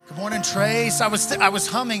Good morning, Trace. I was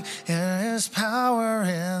humming. There is power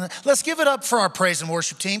in. Let's give it up for our praise and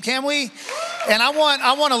worship team, can we? And I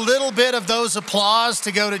want a little bit of those applause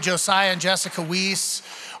to go to Josiah and Jessica Weiss.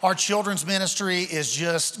 Our children's ministry is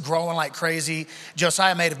just growing like crazy.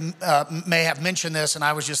 Josiah may have mentioned this, and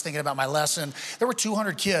I was just thinking about my lesson. There were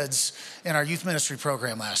 200 kids in our youth ministry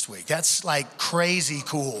program last week. That's like crazy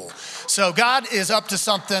cool. So God is up to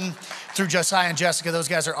something through Josiah and Jessica. Those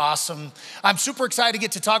guys are awesome. I'm super excited to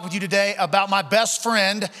get to talk with you today about my best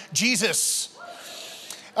friend, Jesus.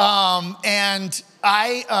 And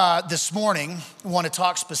I, this morning, want to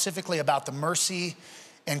talk specifically about the mercy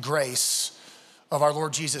and grace of our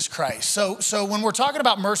Lord Jesus Christ. So when we're talking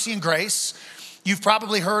about mercy and grace, you've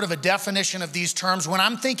probably heard of a definition of these terms. When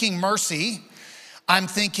I'm thinking mercy, I'm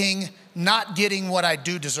thinking not getting what I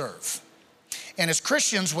do deserve. And as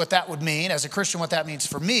Christians, what that would mean, as a Christian, what that means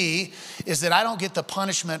for me is that I don't get the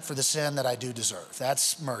punishment for the sin that I do deserve.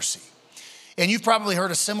 That's mercy. And you've probably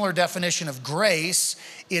heard a similar definition of grace.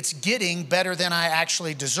 It's getting better than I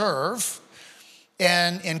actually deserve.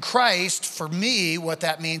 And in Christ, for me, what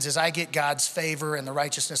that means is I get God's favor and the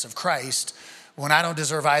righteousness of Christ when I don't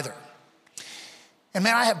deserve either. And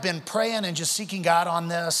man, I have been praying and just seeking God on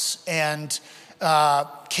this and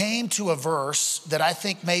came to a verse that I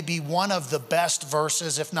think may be one of the best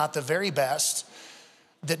verses, if not the very best,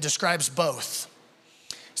 that describes both.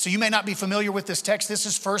 So you may not be familiar with this text. This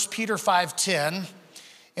is 1 Peter 5:10,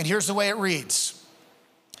 and here's the way it reads.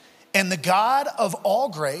 And the God of all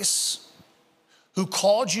grace, who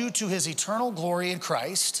called you to his eternal glory in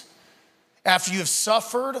Christ, after you have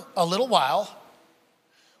suffered a little while,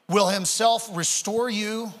 will himself restore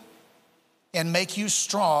you and make you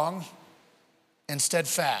strong and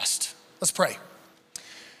steadfast. Let's pray.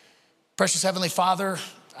 Precious Heavenly Father,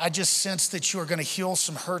 I just sense that you are going to heal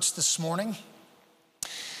some hurts this morning.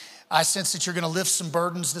 I sense that you're going to lift some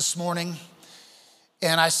burdens this morning.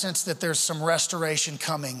 And I sense that there's some restoration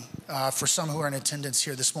coming for some who are in attendance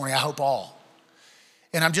here this morning. I hope all.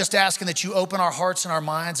 And I'm just asking that you open our hearts and our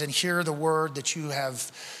minds and hear the word that you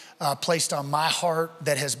have placed on my heart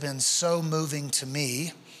that has been so moving to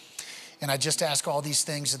me. And I just ask all these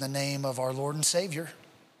things in the name of our Lord and Savior,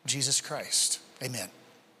 Jesus Christ. Amen.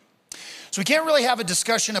 So we can't really have a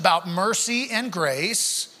discussion about mercy and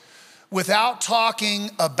grace without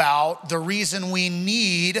talking about the reason we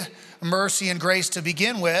need mercy and grace to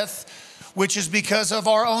begin with, which is because of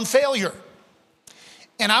our own failure.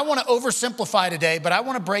 And I want to oversimplify today, but I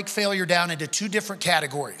want to break failure down into two different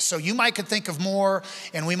categories. So you might could think of more,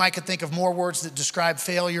 and we might could think of more words that describe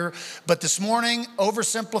failure. But this morning,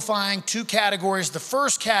 oversimplifying two categories. The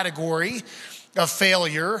first category of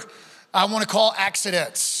failure, I want to call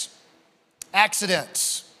accidents.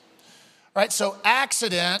 Accidents. All right, so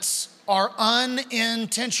accidents are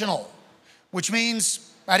unintentional, which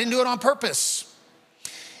means I didn't do it on purpose.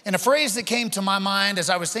 And a phrase that came to my mind as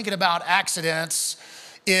I was thinking about accidents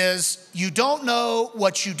is you don't know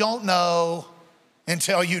what you don't know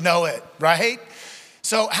until you know it, right?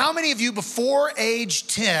 So how many of you before age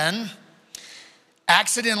 10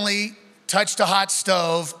 accidentally touched a hot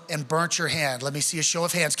stove and burnt your hand? Let me see a show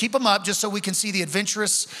of hands. Keep them up just so we can see the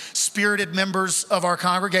adventurous, spirited members of our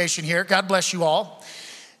congregation here. God bless you all.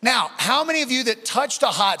 Now, how many of you that touched a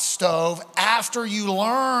hot stove after you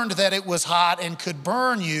learned that it was hot and could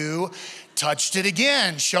burn you touched it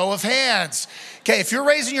again? Show of hands. Okay, if you're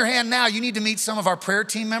raising your hand now, you need to meet some of our prayer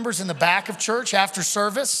team members in the back of church after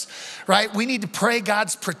service, right? We need to pray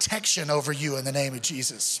God's protection over you in the name of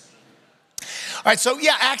Jesus. All right, so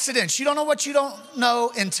yeah, accidents. You don't know what you don't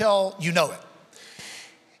know until you know it.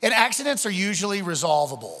 And accidents are usually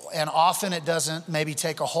resolvable, and often it doesn't maybe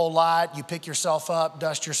take a whole lot. You pick yourself up,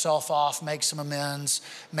 dust yourself off, make some amends,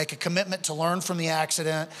 make a commitment to learn from the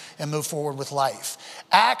accident and move forward with life.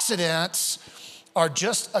 Accidents are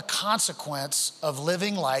just a consequence of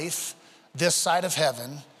living life this side of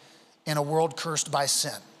heaven in a world cursed by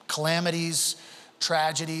sin. Calamities,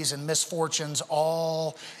 tragedies, and misfortunes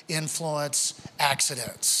all influence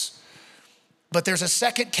accidents. But there's a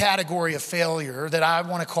second category of failure that I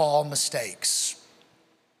want to call mistakes.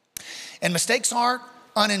 And mistakes aren't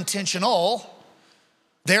unintentional,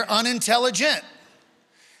 they're unintelligent.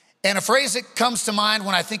 And a phrase that comes to mind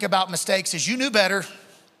when I think about mistakes is you knew better,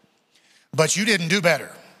 but you didn't do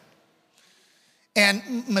better.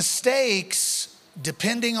 And mistakes,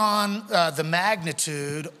 depending on the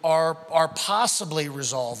magnitude, are possibly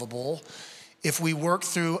resolvable if we work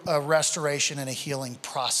through a restoration and a healing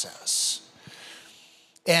process.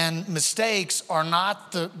 And mistakes are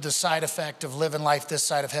not the side effect of living life this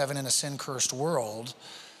side of heaven in a sin-cursed world.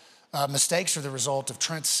 Mistakes are the result of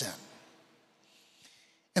Trent's sin.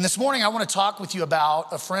 And this morning, I want to talk with you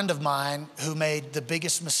about a friend of mine who made the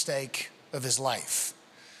biggest mistake of his life.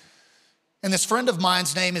 And this friend of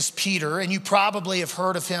mine's name is Peter, and you probably have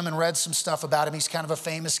heard of him and read some stuff about him. He's kind of a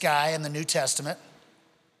famous guy in the New Testament.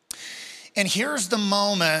 And here's the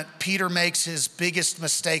moment Peter makes his biggest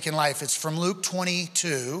mistake in life. It's from Luke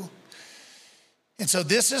 22. And so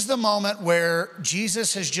this is the moment where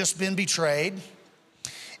Jesus has just been betrayed,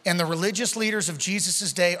 and the religious leaders of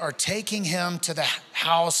Jesus' day are taking him to the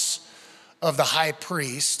house of the high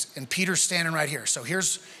priest, and Peter's standing right here. So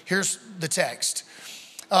here's the text.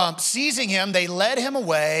 Seizing him, they led him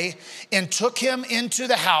away and took him into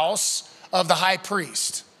the house of the high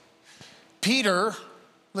priest. Peter,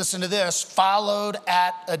 listen to this, followed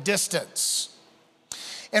at a distance.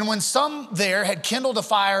 And when some there had kindled a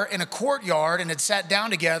fire in a courtyard and had sat down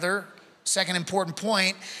together, second important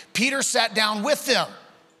point, Peter sat down with them.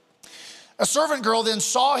 A servant girl then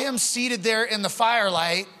saw him seated there in the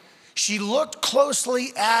firelight. She looked closely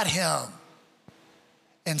at him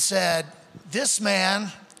and said, this man,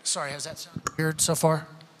 sorry, has that sounded weird so far?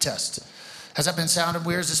 Test. Has that been sounded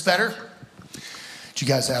weird? Is this better? Did you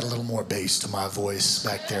guys add a little more bass to my voice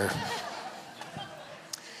back there?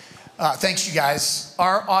 Thanks, you guys.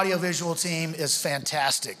 Our audiovisual team is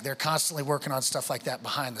fantastic. They're constantly working on stuff like that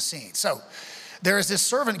behind the scenes. So there is this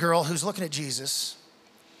servant girl who's looking at Jesus,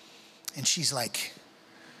 and she's like,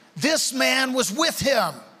 this man was with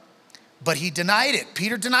him, but he denied it.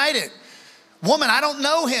 Peter denied it. Woman, I don't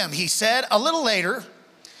know him, he said. A little later,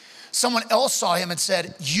 someone else saw him and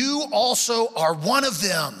said, you also are one of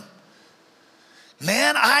them.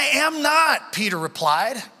 Man, I am not, Peter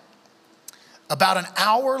replied. About an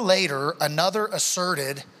hour later, another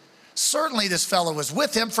asserted, certainly this fellow was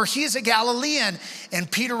with him, for he's a Galilean.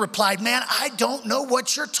 And Peter replied, man, I don't know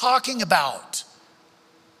what you're talking about.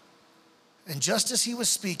 And just as he was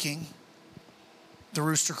speaking, the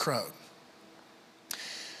rooster crowed.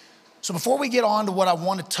 So before we get on to what I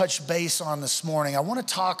want to touch base on this morning, I want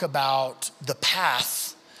to talk about the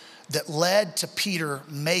path that led to Peter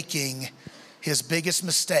making his biggest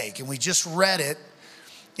mistake. And we just read it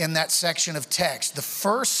in that section of text. The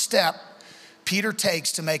first step Peter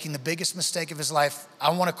takes to making the biggest mistake of his life, I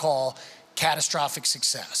want to call catastrophic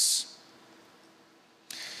success.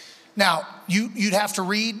 Now, you'd have to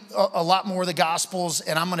read a lot more of the Gospels,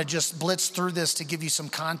 and I'm going to just blitz through this to give you some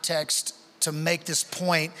context to make this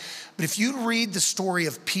point. But if you read the story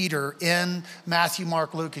of Peter in Matthew,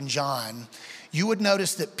 Mark, Luke, and John, you would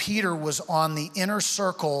notice that Peter was on the inner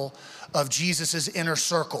circle of Jesus's inner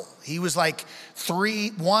circle. He was like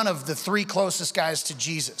one of the three closest guys to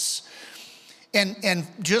Jesus. And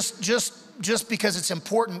just because it's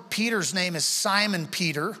important, Peter's name is Simon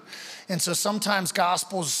Peter. And so sometimes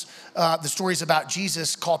Gospels, the stories about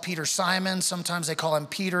Jesus call Peter Simon. Sometimes they call him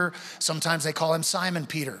Peter. Sometimes they call him Simon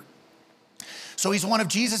Peter. So he's one of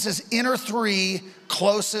Jesus's inner three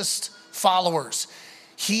closest followers.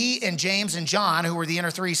 He and James and John, who were the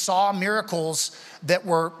inner three, saw miracles that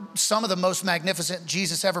were some of the most magnificent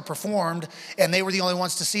Jesus ever performed, and they were the only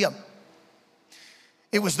ones to see them.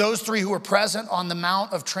 It was those three who were present on the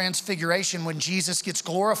Mount of Transfiguration when Jesus gets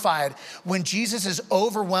glorified. When Jesus is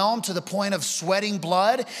overwhelmed to the point of sweating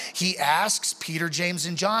blood, he asks Peter, James,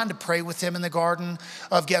 and John to pray with him in the Garden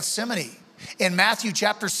of Gethsemane. In Matthew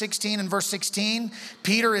chapter 16 and verse 16,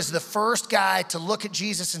 Peter is the first guy to look at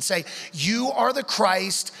Jesus and say, you are the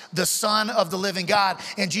Christ, the Son of the living God.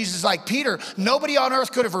 And Jesus is like, Peter, nobody on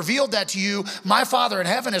earth could have revealed that to you. My Father in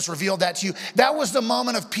heaven has revealed that to you. That was the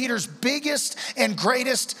moment of Peter's biggest and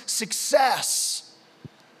greatest success.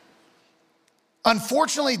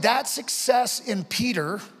 Unfortunately, that success in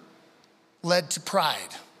Peter led to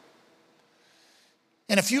pride.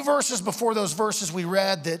 And a few verses before those verses we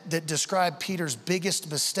read that describe Peter's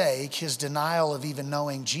biggest mistake, his denial of even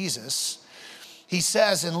knowing Jesus, he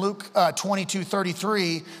says in Luke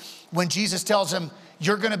 22:33, when Jesus tells him,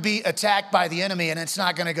 you're going to be attacked by the enemy and it's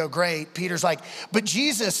not going to go great, Peter's like, but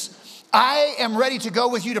Jesus, I am ready to go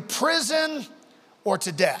with you to prison or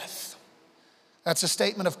to death. That's a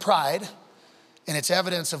statement of pride, and it's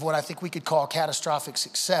evidence of what I think we could call catastrophic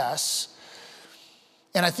success.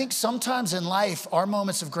 And I think sometimes in life, our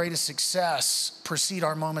moments of greatest success precede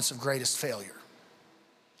our moments of greatest failure.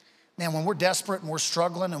 Man, when we're desperate and we're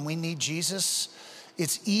struggling and we need Jesus,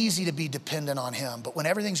 it's easy to be dependent on him. But when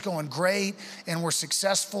everything's going great and we're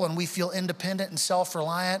successful and we feel independent and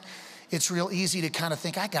self-reliant, it's real easy to kind of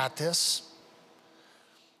think, I got this.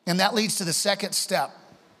 And that leads to the second step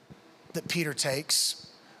that Peter takes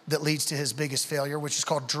that leads to his biggest failure, which is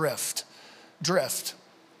called drift. Drift.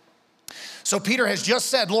 So Peter has just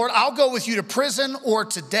said, Lord, I'll go with you to prison or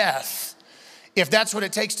to death. if that's what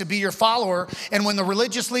it takes to be your follower. And when the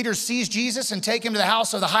religious leaders seize Jesus and take him to the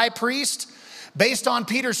house of the high priest, based on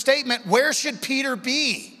Peter's statement, where should Peter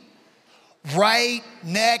be? Right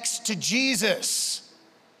next to Jesus.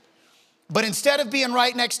 But instead of being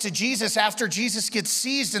right next to Jesus, after Jesus gets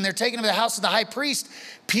seized and they're taken to the house of the high priest,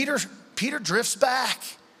 Peter drifts back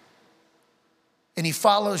and he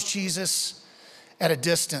follows Jesus at a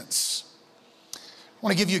distance. I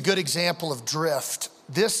want to give you a good example of drift.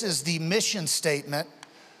 This is the mission statement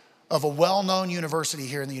of a well-known university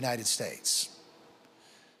here in the United States.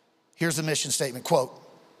 Here's the mission statement, quote,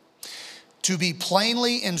 "To be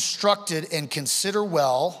plainly instructed and consider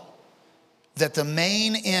well that the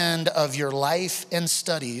main end of your life and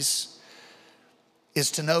studies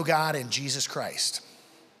is to know God and Jesus Christ."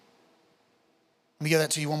 Let me give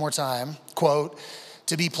that to you one more time. Quote,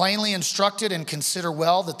 "To be plainly instructed and consider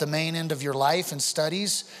well that the main end of your life and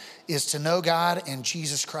studies is to know God and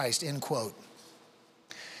Jesus Christ," end quote.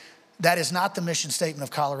 That is not the mission statement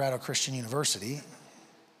of Colorado Christian University.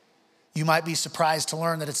 You might be surprised to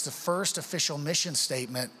learn that it's the first official mission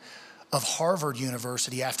statement of Harvard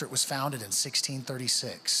University after it was founded in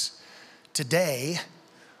 1636. Today,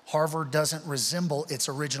 Harvard doesn't resemble its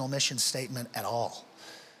original mission statement at all.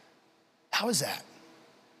 How is that?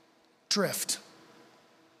 Drift.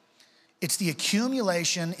 It's the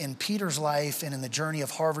accumulation in Peter's life and in the journey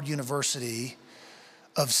of Harvard University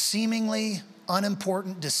of seemingly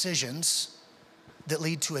unimportant decisions that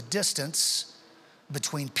lead to a distance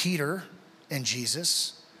between Peter and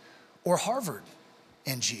Jesus or Harvard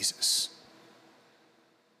and Jesus.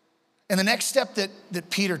 And the next step that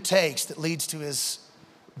Peter takes that leads to his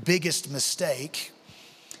biggest mistake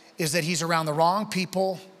is that he's around the wrong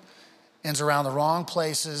people and is around the wrong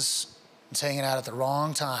places and is hanging out at the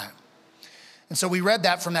wrong time. And so we read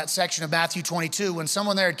that from that section of Matthew 22, when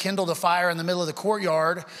someone there had kindled a fire in the middle of the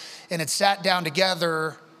courtyard and had sat down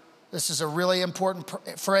together. This is a really important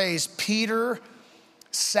phrase. Peter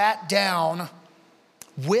sat down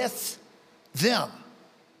with them.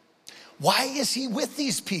 Why is he with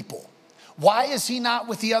these people? Why is he not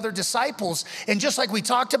with the other disciples? And just like we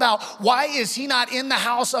talked about, why is he not in the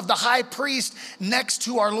house of the high priest next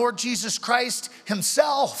to our Lord Jesus Christ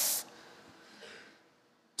himself?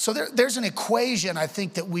 So there's an equation I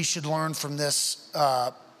think that we should learn from this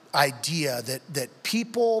idea that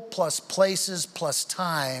people plus places plus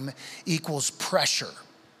time equals pressure.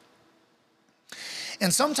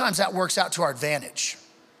 And sometimes that works out to our advantage.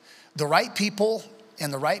 The right people in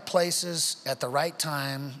the right places at the right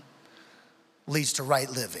time leads to right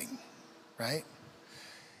living, right?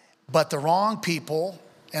 But the wrong people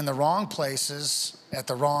in the wrong places at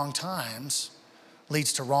the wrong times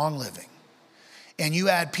leads to wrong living. And you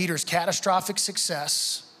add Peter's catastrophic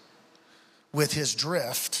success with his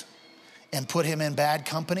drift and put him in bad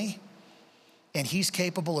company, and he's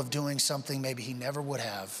capable of doing something maybe he never would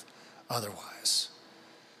have otherwise.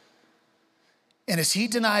 And as he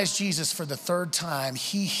denies Jesus for the third time,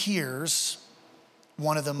 he hears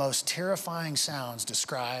one of the most terrifying sounds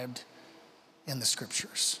described in the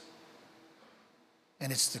scriptures.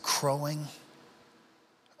 And it's the crowing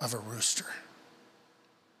of a rooster.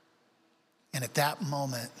 And at that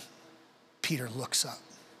moment, Peter looks up.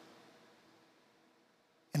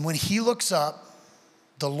 And when he looks up,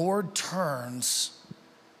 the Lord turns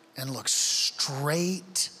and looks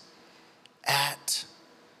straight at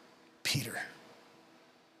Peter.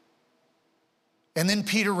 And then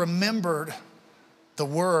Peter remembered the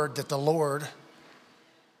word that the Lord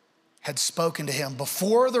had spoken to him.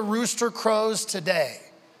 Before the rooster crows today,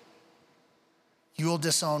 you will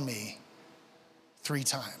disown me 3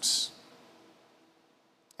 times.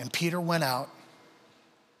 And Peter went out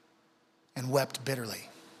and wept bitterly.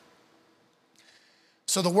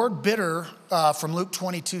 So the word bitter from Luke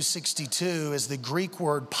 22:62 is the Greek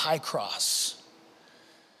word pikros.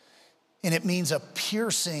 And it means a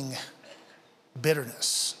piercing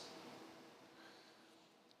bitterness.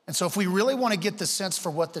 And so if we really want to get the sense for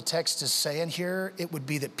what the text is saying here, it would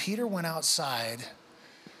be that Peter went outside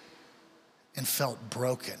and felt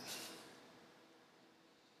broken.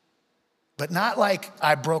 But not like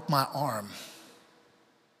I broke my arm,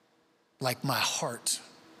 like my heart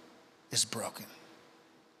is broken.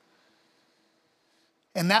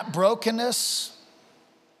 And that brokenness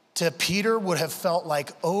to Peter would have felt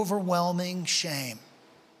like overwhelming shame.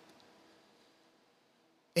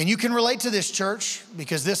 And you can relate to this, church,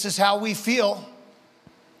 because this is how we feel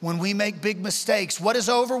when we make big mistakes. What does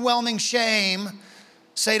overwhelming shame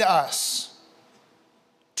say to us?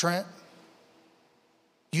 Trent,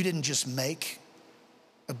 you didn't just make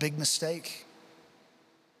a big mistake.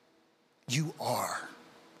 You are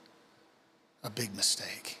a big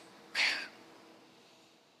mistake. Man.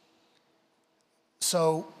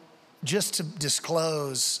 So just to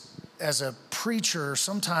disclose, as a preacher,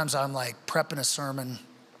 sometimes I'm like prepping a sermon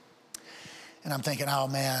and I'm thinking, oh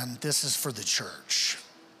man, this is for the church.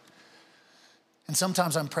 And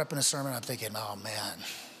sometimes I'm prepping a sermon and I'm thinking, oh man,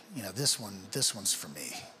 this one's for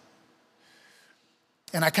me.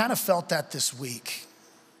 And I kind of felt that this week.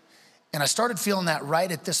 And I started feeling that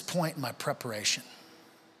right at this point in my preparation.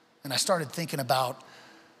 And I started thinking about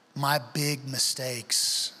my big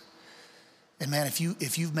mistakes. And man, if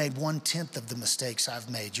you've made 1/10 of the mistakes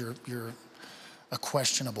I've made, you're a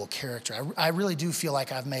questionable character. I really do feel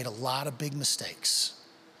like I've made a lot of big mistakes.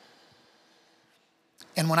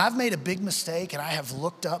 And when I've made a big mistake and I have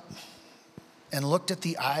looked up and looked at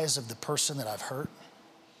the eyes of the person that I've hurt,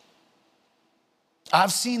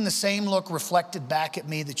 I've seen the same look reflected back at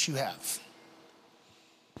me that you have.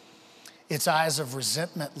 It's eyes of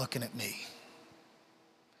resentment looking at me.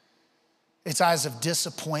 It's eyes of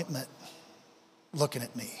disappointment looking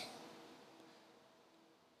at me.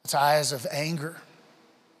 It's eyes of anger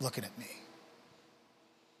looking at me.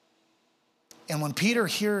 And when Peter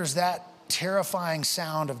hears that terrifying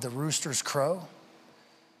sound of the rooster's crow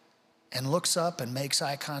and looks up and makes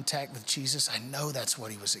eye contact with Jesus, I know that's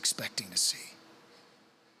what he was expecting to see.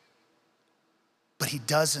 But he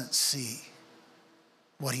doesn't see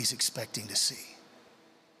what he's expecting to see.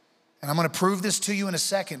 And I'm going to prove this to you in a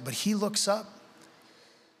second, but he looks up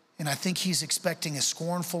and I think he's expecting a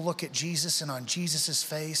scornful look at Jesus, and on Jesus'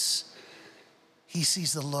 face, he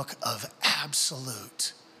sees the look of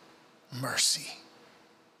absolute mercy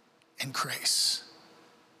and grace.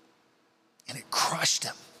 And it crushed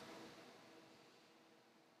him.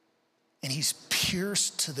 And he's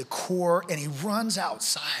pierced to the core, and he runs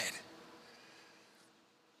outside.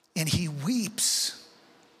 And he weeps,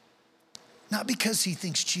 not because he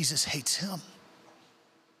thinks Jesus hates him,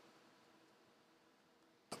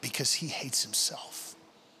 but because he hates himself.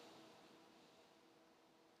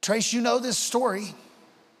 Trace, you know this story.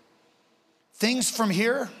 Things from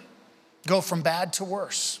here go from bad to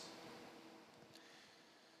worse.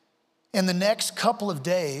 In the next couple of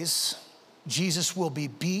days, Jesus will be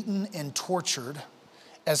beaten and tortured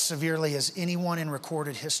as severely as anyone in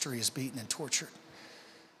recorded history is beaten and tortured.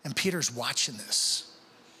 And Peter's watching this.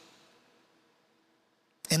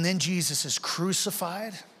 And then Jesus is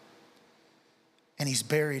crucified and he's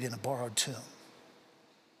buried in a borrowed tomb.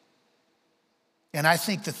 And I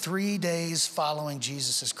think the 3 days following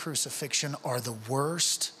Jesus' crucifixion are the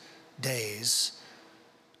worst days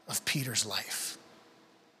of Peter's life.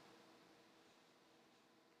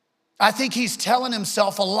 I think he's telling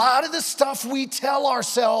himself a lot of the stuff we tell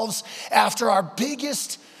ourselves after our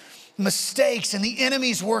biggest mistakes, and the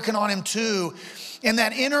enemy's working on him too. And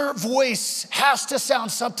that inner voice has to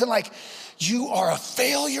sound something like, you are a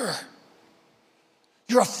failure.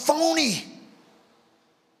 You're a phony.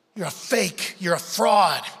 You're a fake. You're a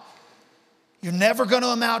fraud. You're never going to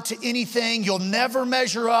amount to anything. You'll never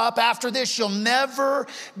measure up. After this, you'll never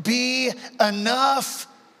be enough.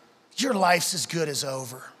 Your life's as good as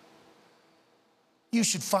over. You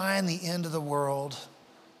should find the end of the world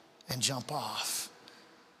and jump off.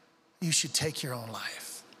 You should take your own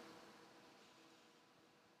life.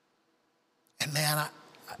 And man,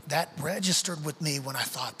 that registered with me when I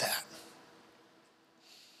thought that.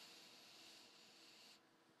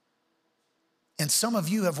 And some of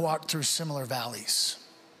you have walked through similar valleys.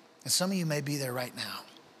 And some of you may be there right now.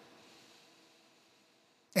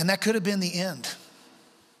 And that could have been the end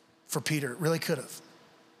for Peter. It really could have.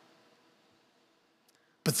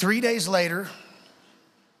 But 3 days later,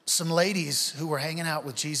 some ladies who were hanging out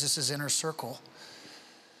with Jesus' inner circle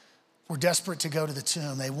were desperate to go to the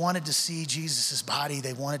tomb. They wanted to see Jesus' body.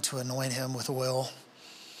 They wanted to anoint him with oil.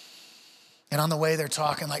 And on the way, they're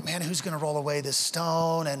talking like, man, who's going to roll away this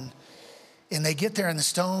stone? And they get there and the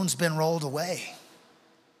stone's been rolled away.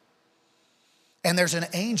 And there's an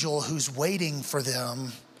angel who's waiting for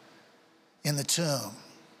them in the tomb.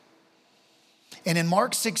 And in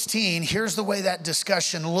Mark 16, here's the way that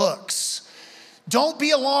discussion looks. Don't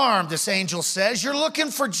be alarmed, this angel says. You're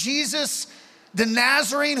looking for Jesus, the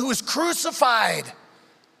Nazarene who was crucified.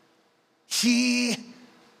 He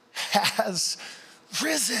has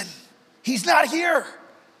risen. He's not here.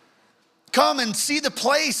 Come and see the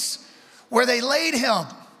place where they laid him.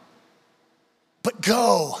 But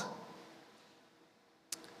go,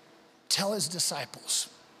 tell his disciples.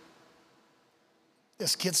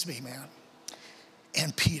 This gets me, man.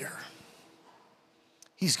 And Peter,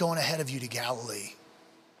 he's going ahead of you to Galilee.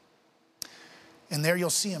 And there you'll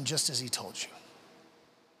see him just as he told you.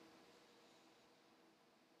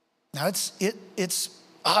 Now it's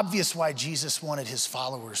obvious why Jesus wanted his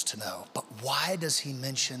followers to know, but why does he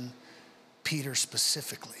mention Peter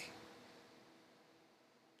specifically?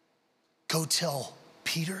 Go tell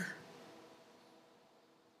Peter?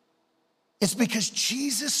 It's because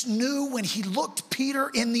Jesus knew when he looked Peter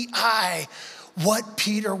in the eye what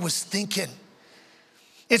Peter was thinking.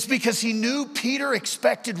 It's because he knew Peter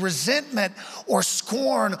expected resentment or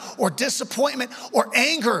scorn or disappointment or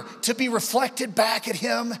anger to be reflected back at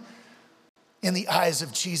him in the eyes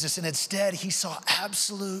of Jesus. And instead, he saw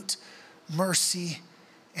absolute mercy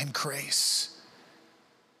and grace.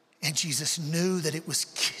 And Jesus knew that it was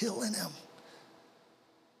killing him.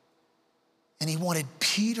 And he wanted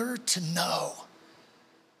Peter to know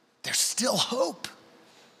there's still hope.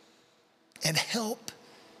 And help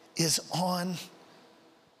is on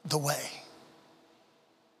the way.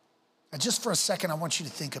 Now, just for a second, I want you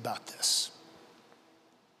to think about this.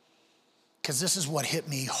 Because this is what hit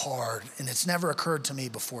me hard, and it's never occurred to me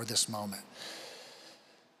before this moment.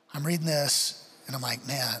 I'm reading this, and I'm like,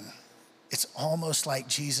 man, it's almost like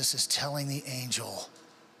Jesus is telling the angel,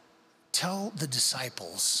 tell the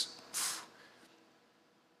disciples,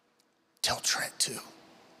 tell Trent too.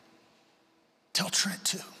 Tell Trent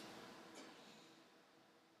too.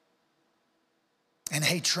 And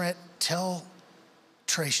hey, Trent, tell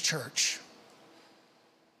Trace Church.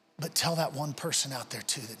 But tell that one person out there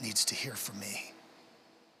too that needs to hear from me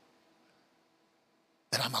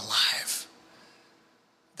that I'm alive,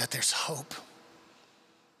 that there's hope,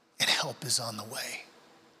 and help is on the way.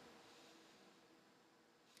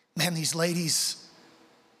 Man, these ladies,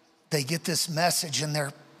 they get this message and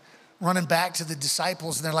they're running back to the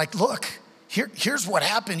disciples and they're like, look, here's what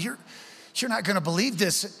happened. You're not gonna believe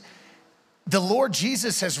this. The Lord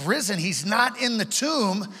Jesus has risen. He's not in the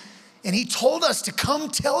tomb. And he told us to come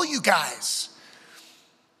tell you guys.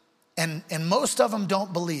 And most of them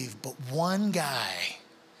don't believe, but one guy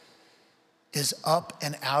is up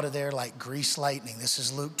and out of there like greased lightning. This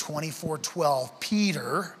is Luke 24:12.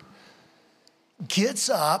 Peter gets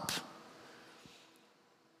up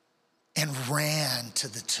and ran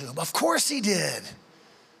to the tomb. Of course he did.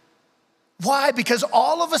 Why? Because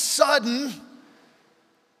all of a sudden,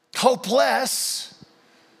 hopeless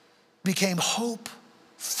became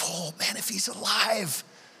hopeful. Man, if he's alive,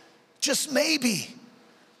 just maybe.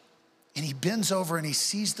 And he bends over and he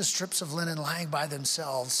sees the strips of linen lying by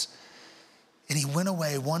themselves. And he went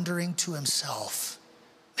away wondering to himself,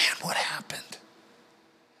 man, what happened?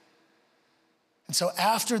 And so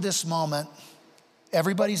after this moment,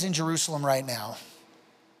 everybody's in Jerusalem right now.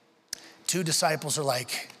 Two disciples are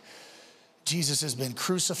like, Jesus has been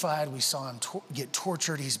crucified. We saw him get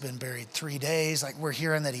tortured. He's been buried 3 days. Like, we're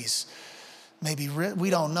hearing that he's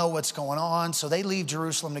we don't know what's going on. So they leave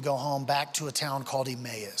Jerusalem to go home back to a town called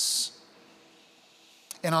Emmaus.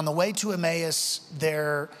 And on the way to Emmaus,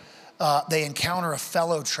 they encounter a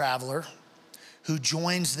fellow traveler who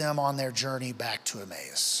joins them on their journey back to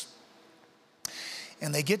Emmaus.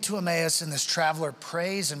 And they get to Emmaus, and this traveler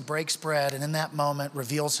prays and breaks bread, and in that moment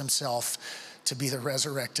reveals himself to be the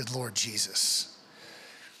resurrected Lord Jesus.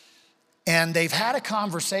 And they've had a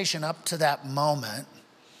conversation up to that moment,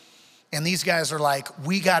 and these guys are like,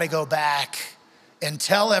 we gotta go back and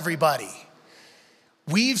tell everybody.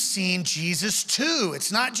 We've seen Jesus too.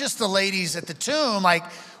 It's not just the ladies at the tomb, like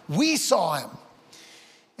we saw him.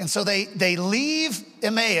 And so they leave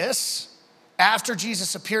Emmaus after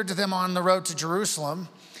Jesus appeared to them on the road to Jerusalem,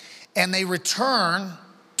 and they return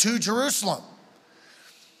to Jerusalem.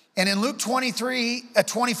 And in Luke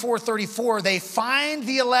 24:34, they find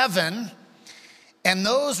the 11, and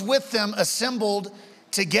those with them assembled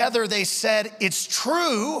together. They said, it's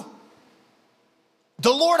true,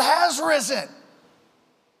 the Lord has risen.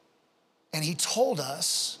 And he told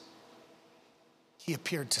us he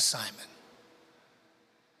appeared to Simon.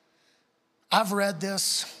 I've read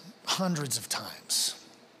this hundreds of times,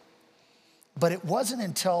 but it wasn't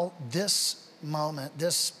until this moment,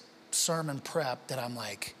 this sermon prep, that I'm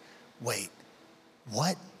like, wait,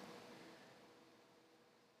 what?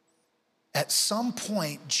 At some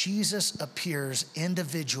point, Jesus appears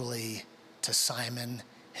individually to Simon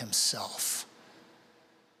himself.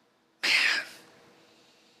 Man,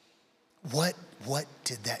 what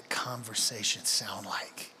did that conversation sound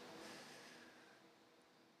like?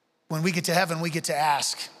 When we get to heaven, we get to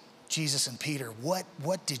ask Jesus and Peter, what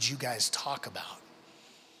did you guys talk about?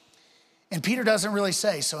 And Peter doesn't really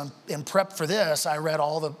say. So in prep for this, I read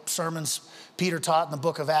all the sermons Peter taught in the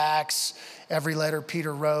book of Acts, every letter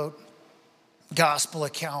Peter wrote, gospel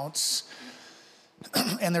accounts.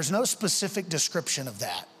 And there's no specific description of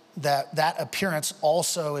that. That appearance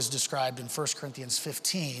also is described in 1 Corinthians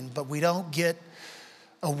 15, but we don't get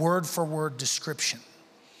a word for word description.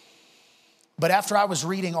 But after I was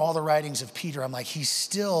reading all the writings of Peter, I'm like, he's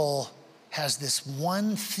still has this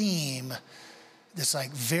one theme that's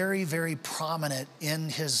like very, very prominent in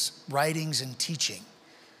his writings and teaching.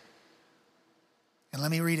 And let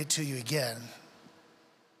me read it to you again.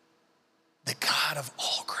 The God of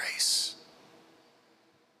all grace,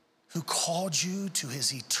 who called you to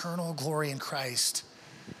his eternal glory in Christ,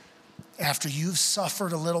 after you've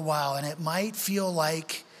suffered a little while, and it might feel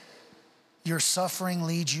like your suffering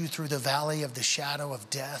leads you through the valley of the shadow of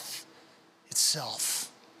death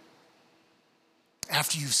itself.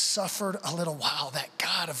 After you've suffered a little while, that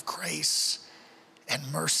God of grace and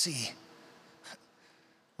mercy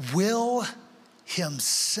will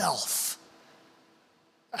himself,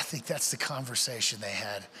 I think that's the conversation they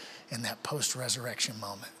had in that post-resurrection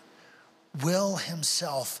moment, will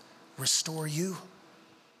himself restore you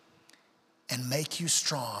and make you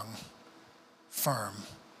strong, firm,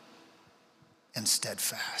 and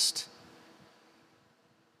steadfast.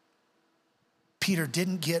 Peter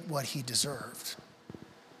didn't get what he deserved.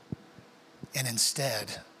 And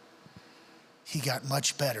instead, he got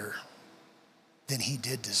much better than he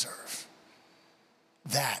did deserve.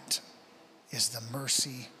 That is the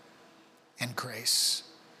mercy and grace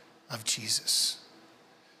of Jesus.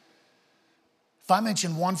 If I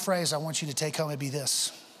mention one phrase I want you to take home, it'd be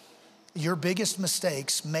this: your biggest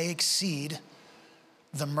mistakes may exceed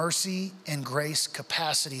the mercy and grace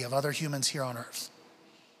capacity of other humans here on earth.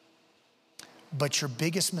 But your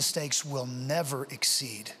biggest mistakes will never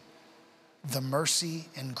exceed the mercy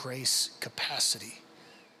and grace capacity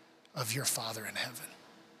of your Father in heaven.